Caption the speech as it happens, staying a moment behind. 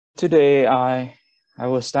Today, I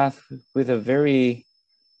will start with a very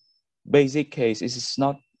basic case. This is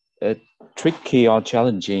not a tricky or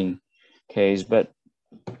challenging case, but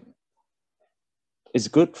it's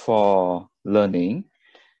good for learning.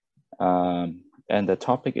 And the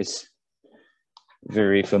topic is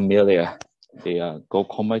very familiar, the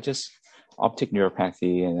glaucomatous optic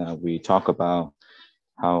neuropathy, and we talk about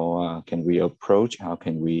how can we approach, how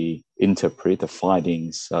can we interpret the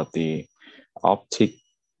findings of the optic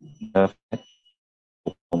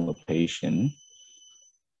glaucoma patient.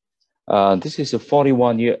 This is a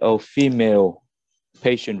 41-year-old female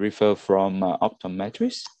patient referred from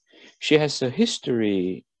optometrist. She has a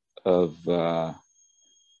history of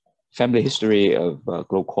family history of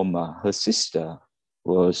glaucoma. Her sister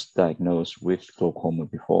was diagnosed with glaucoma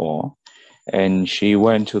before, and she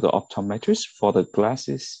went to the optometrist for the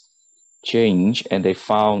glasses change, and they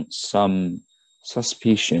found some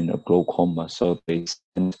suspicion of glaucoma, so they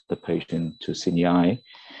sent the patient to CNI,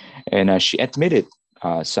 and she admitted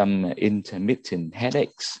some intermittent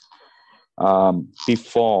headaches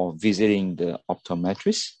before visiting the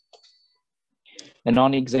optometrist. And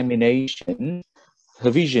on examination, her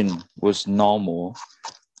vision was normal.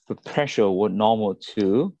 The pressure was normal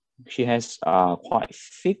too. She has quite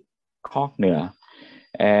thick cornea.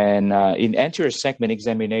 And in anterior segment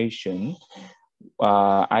examination,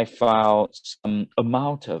 I found some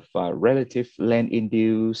amount of relative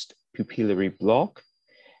lens-induced pupillary block.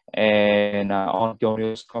 And on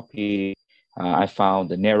gonioscopy, I found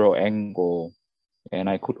the narrow angle, and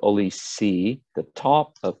I could only see the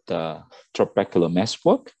top of the trabecular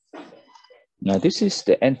meshwork. Now, this is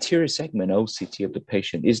the anterior segment OCT of the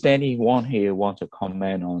patient. Is there anyone here want to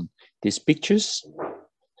comment on these pictures?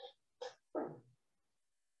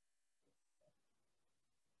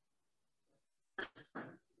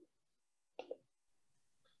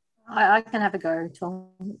 I can have a go, Tom.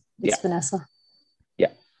 It's Vanessa.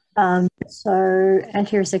 Yeah. So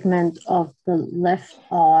anterior segment of the left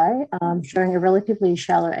eye, showing a relatively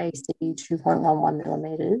shallow AC, 2.11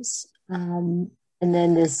 millimeters. And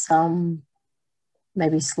then there's some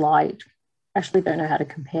maybe slight, actually don't know how to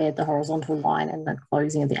compare the horizontal line and the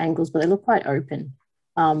closing of the angles, but they look quite open.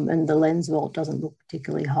 And the lens vault doesn't look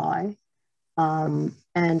particularly high. And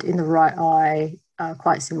in the right eye,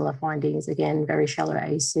 quite similar findings. Again, very shallow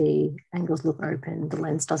AC, angles look open, the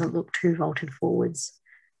lens doesn't look too vaulted forwards,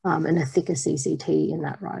 and a thicker CCT in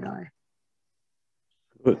that right eye.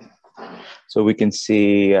 Good. So we can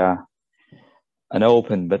see an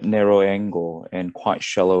open but narrow angle and quite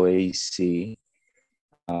shallow AC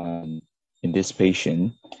in this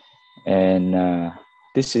patient. And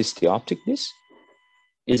this is the optic disc.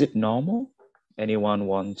 Is it normal? Anyone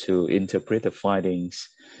want to interpret the findings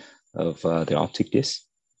of the optic disc?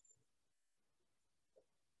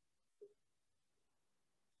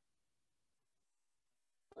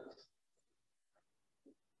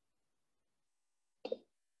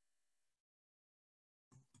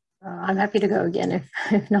 I'm happy to go again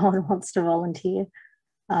if no one wants to volunteer.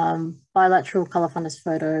 Bilateral colour fundus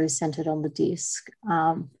photos centered on the disc.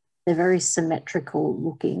 They're very symmetrical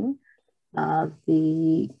looking.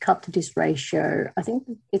 The cup to disc ratio, I think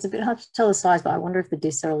it's a bit hard to tell the size, but I wonder if the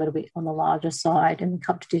discs are a little bit on the larger side, and the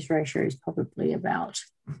cup to disc ratio is probably about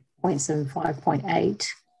 0.75,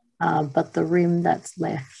 0.8. But the rim that's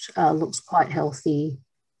left looks quite healthy.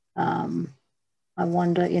 I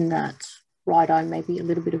wonder in that right eye, maybe a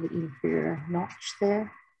little bit of an inferior notch there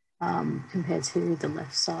compared to the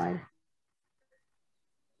left side.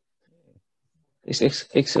 It's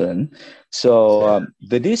excellent. So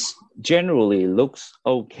the disc generally looks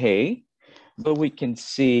okay, but we can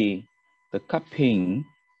see the cupping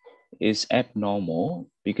is abnormal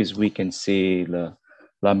because we can see the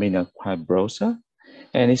lamina fibrosa,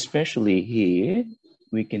 and especially here,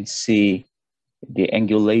 we can see the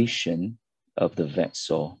angulation of the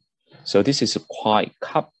vessel. So this is a quite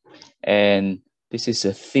cup, and this is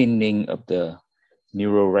a thinning of the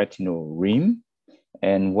neuroretinal rim.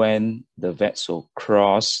 And when the vessel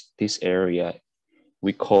cross this area,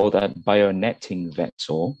 we call that bionetting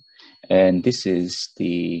vessel. And this is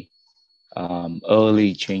the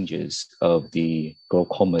early changes of the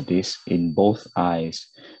glaucoma disc in both eyes.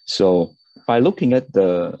 So by looking at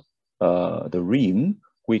the rim,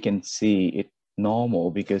 we can see it normal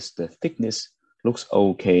because the thickness looks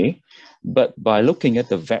okay. But by looking at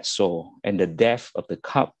the vessel and the depth of the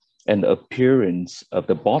cup and the appearance of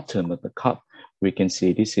the bottom of the cup, we can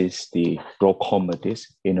see this is the glaucoma disc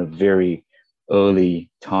in a very early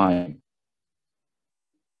time.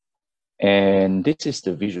 And this is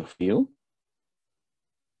the visual field.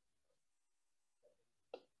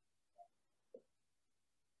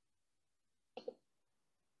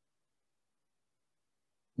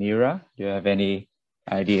 Nira, do you have any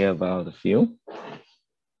idea about the field?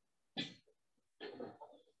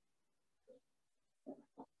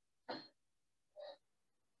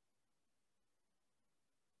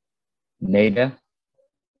 Nada?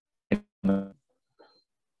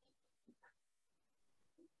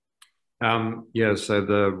 Yeah, so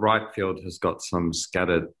the right field has got some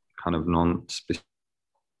scattered kind of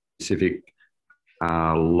non-specific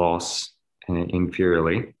loss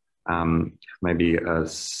inferiorly, maybe a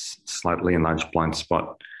slightly enlarged blind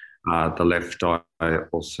spot. The left eye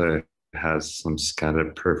also has some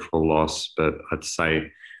scattered peripheral loss, but I'd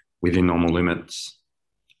say within normal limits.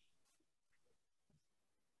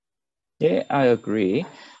 Yeah, I agree.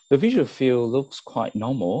 The visual field looks quite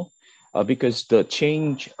normal because the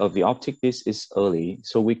change of the optic disc is early.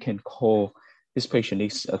 So we can call this patient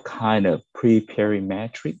is a kind of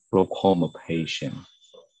pre-perimetric glaucoma patient.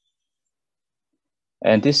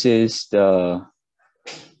 And this is the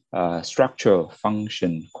structural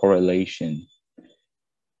function correlation.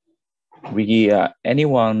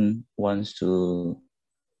 Anyone wants to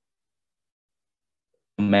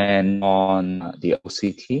comment on the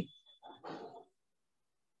OCT?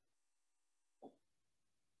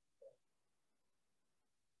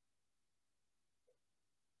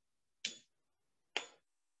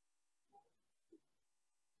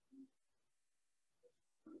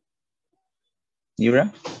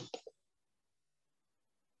 Nira?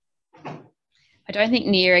 I don't think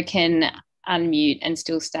Nira can unmute and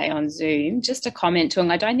still stay on Zoom. Just a comment,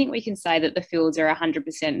 Tung, I don't think we can say that the fields are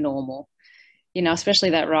 100% normal. You know,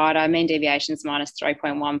 especially that right eye, mean deviation is minus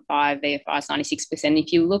 3.15, VFI is 96%.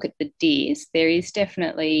 If you look at the disc, there is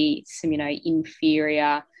definitely some, you know,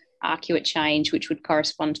 inferior arcuate change, which would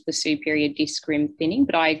correspond to the superior disc rim thinning.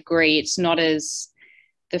 But I agree, it's not as,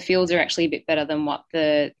 the fields are actually a bit better than what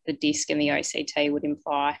the disc and the OCT would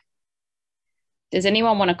imply. Does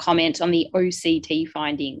anyone want to comment on the OCT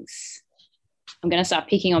findings? I'm going to start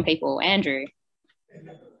picking on people. Andrew.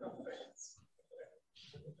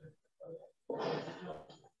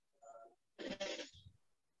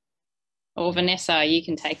 Or Vanessa, you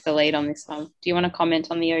can take the lead on this one. Do you want to comment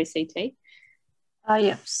on the OCT?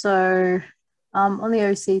 Yeah, so on the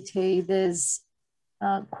OCT, there's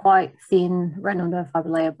quite thin retinal nerve fiber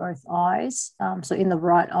layer both eyes. So in the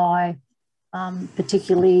right eye,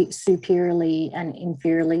 particularly superiorly and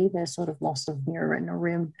inferiorly, there's sort of loss of neuroretinal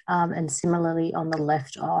rim, and similarly on the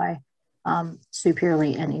left eye,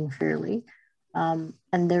 superiorly and inferiorly.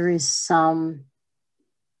 And there is some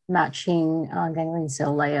matching ganglion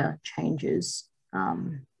cell layer changes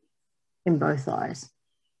in both eyes.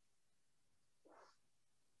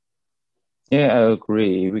 Yeah, I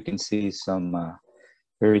agree. We can see some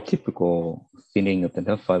very typical thinning of the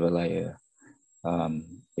nerve fiber layer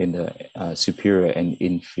in the superior and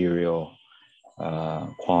inferior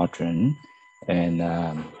quadrant, and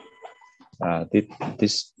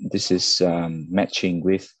this is matching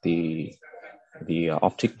with the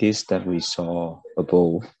optic disc that we saw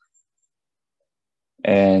above.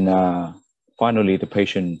 And finally, the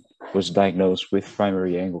patient was diagnosed with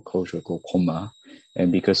primary angle closure glaucoma,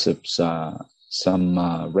 and because of some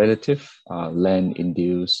relative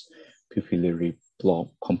lens-induced pupillary block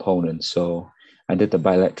component. So I did the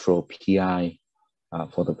bilateral PI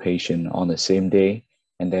for the patient on the same day,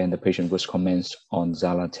 and then the patient was commenced on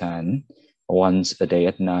Zalatan once a day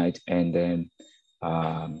at night, and then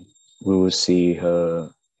we will see her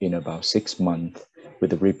in about 6 months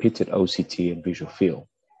with a repeated OCT and visual field.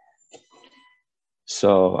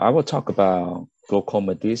 So I will talk about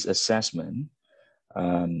glaucoma disc assessment,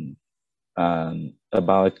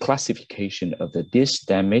 about classification of the disc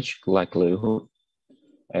damage likelihood,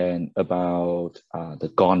 and about the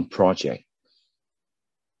GONE project.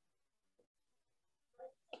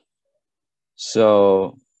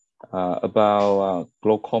 So about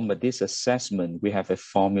glaucoma disc assessment, we have a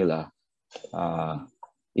formula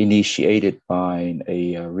initiated by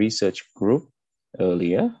a research group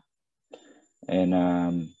earlier.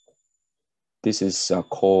 And this is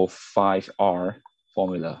called 5R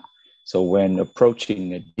formula. So when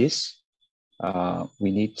approaching a disc,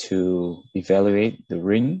 we need to evaluate the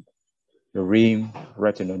ring,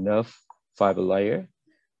 retinal nerve fiber layer,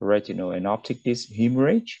 retinal and optic disc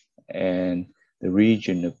hemorrhage, and the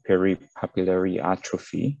region of peripapillary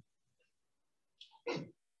atrophy.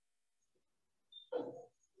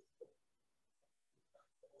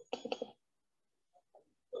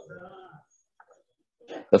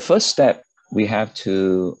 The first step, we have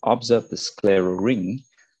to observe the scleral ring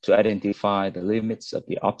to identify the limits of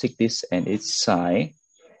the optic disc and its size.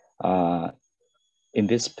 In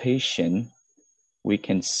this patient, we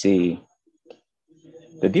can see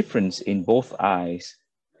the difference in both eyes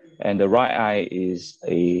And the right eye is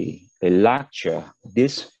a larger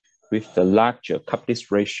disc with the larger cup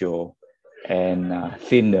disc ratio and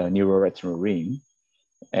thinner neuroretinal rim.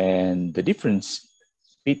 And the difference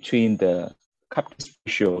between the cup disc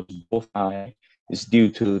ratio of both eyes is due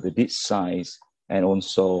to the disc size and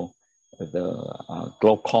also the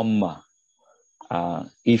glaucoma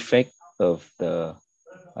effect of the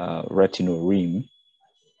retinal rim.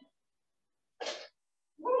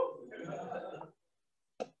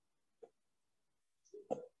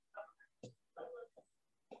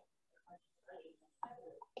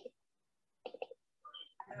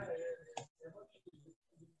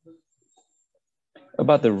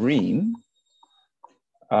 About the rim,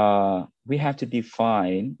 we have to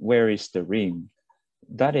define where is the rim.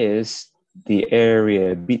 That is the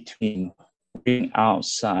area between rim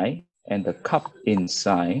outside and the cup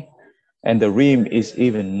inside. And the rim is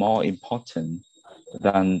even more important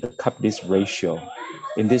than the cup disc ratio.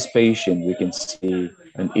 In this patient, we can see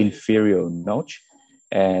an inferior notch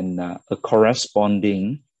and a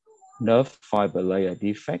corresponding nerve fiber layer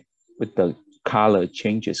defect with the color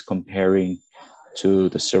changes comparing to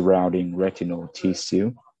the surrounding retinal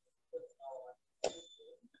tissue.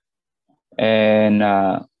 And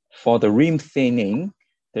for the rim thinning,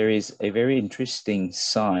 there is a very interesting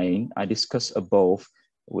sign I discussed above.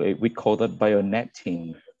 We call that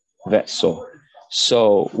bionetting vessel.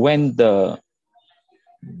 So when the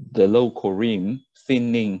local rim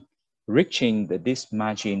thinning reaching the disc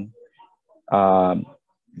margin,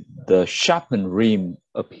 the sharpened rim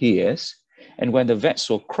appears. And when the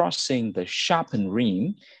vessel crossing the sharpened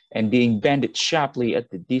rim and being bended sharply at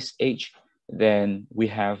the disc edge, then we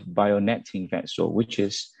have bionetting vessel, which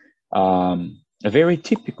is a very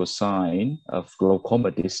typical sign of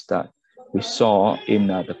glaucoma disc that we saw in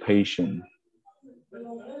the patient.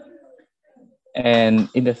 And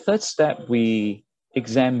in the third step, we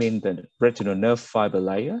examine the retinal nerve fiber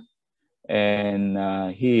layer. And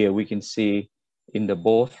here we can see in the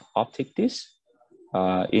both optic disc,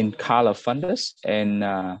 in color fundus and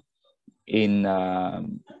in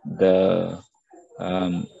the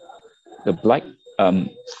black,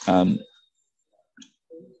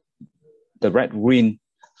 the red-green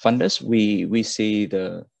fundus, we see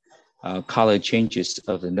the color changes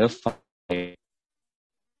of the nerve fiber.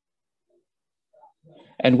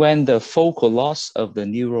 And when the focal loss of the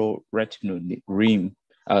neuroretinal rim,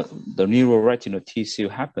 the neuroretinal tissue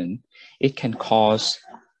happen, it can cause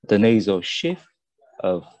the nasal shift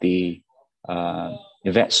of the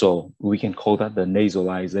vessel. We can call that the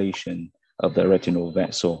nasalization of the retinal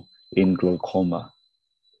vessel in glaucoma.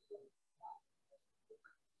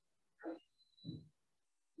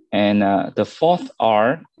 And the fourth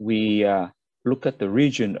R, we look at the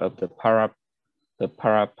region of the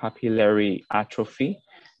parapapillary atrophy.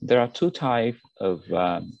 There are two types of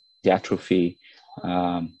the atrophy,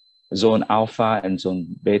 zone alpha and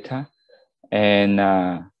zone beta. And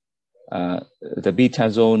the beta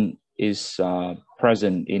zone is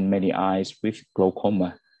present in many eyes with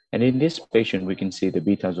glaucoma. And in this patient, we can see the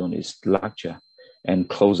beta zone is larger and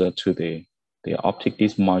closer to the optic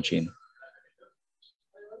disc margin.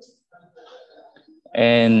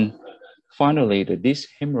 And finally, the disc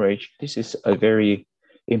hemorrhage, this is a very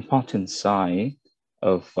important sign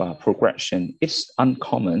of progression. It's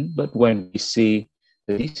uncommon, but when we see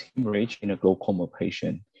the disc hemorrhage in a glaucoma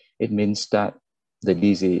patient, it means that the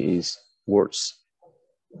disease is worse.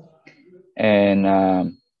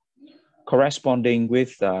 And corresponding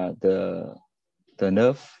with the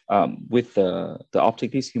nerve, with the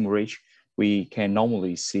optic disc hemorrhage, we can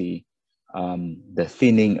normally see the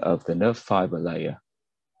thinning of the nerve fiber layer.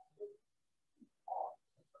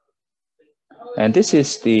 And this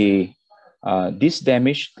is the disc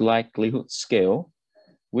damage likelihood scale,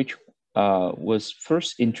 which was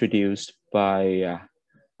first introduced by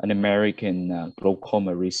an American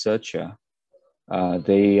glaucoma researcher.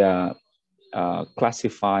 They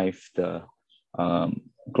classify the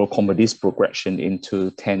glaucoma disc progression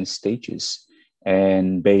into 10 stages,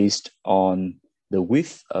 and based on the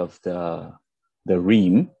width of the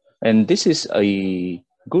rim. And this is a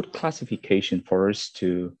good classification for us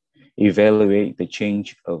to evaluate the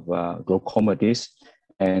change of glaucoma disc.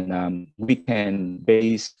 And we can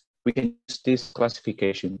use this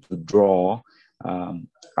classification to draw our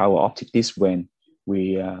optic disc when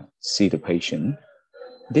we see the patient.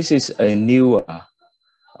 This is a new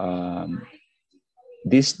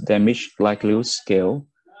disc damage likelihood scale.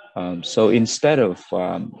 So instead of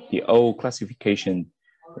the old classification,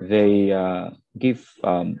 they give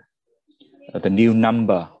the new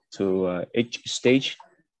number to each stage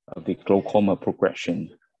of the glaucoma progression.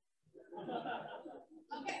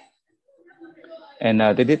 And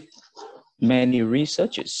they did many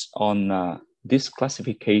researches on this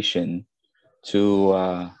classification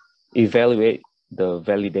to evaluate the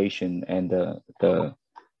validation and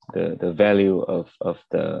the value of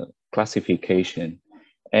the classification.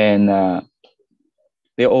 And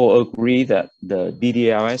they all agree that the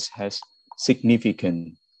DDLS has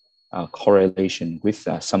significant correlation with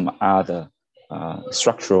some other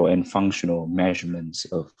structural and functional measurements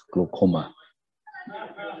of glaucoma.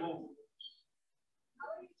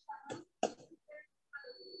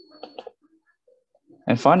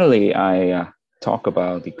 And finally, I talk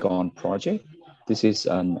about the GONE project. This is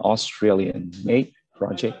an Australian-made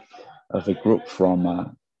project of a group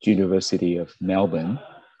from University of Melbourne.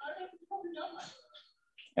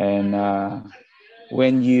 And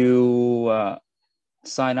when you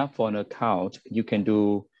sign up for an account, you can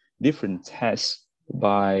do different tests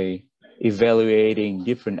by evaluating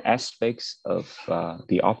different aspects of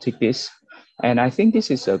the optic disc. And I think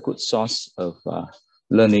this is a good source of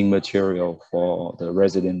learning material for the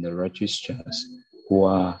resident registrars who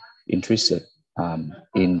are interested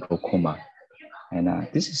in glaucoma. And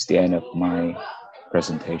this is the end of my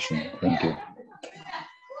presentation. Thank you.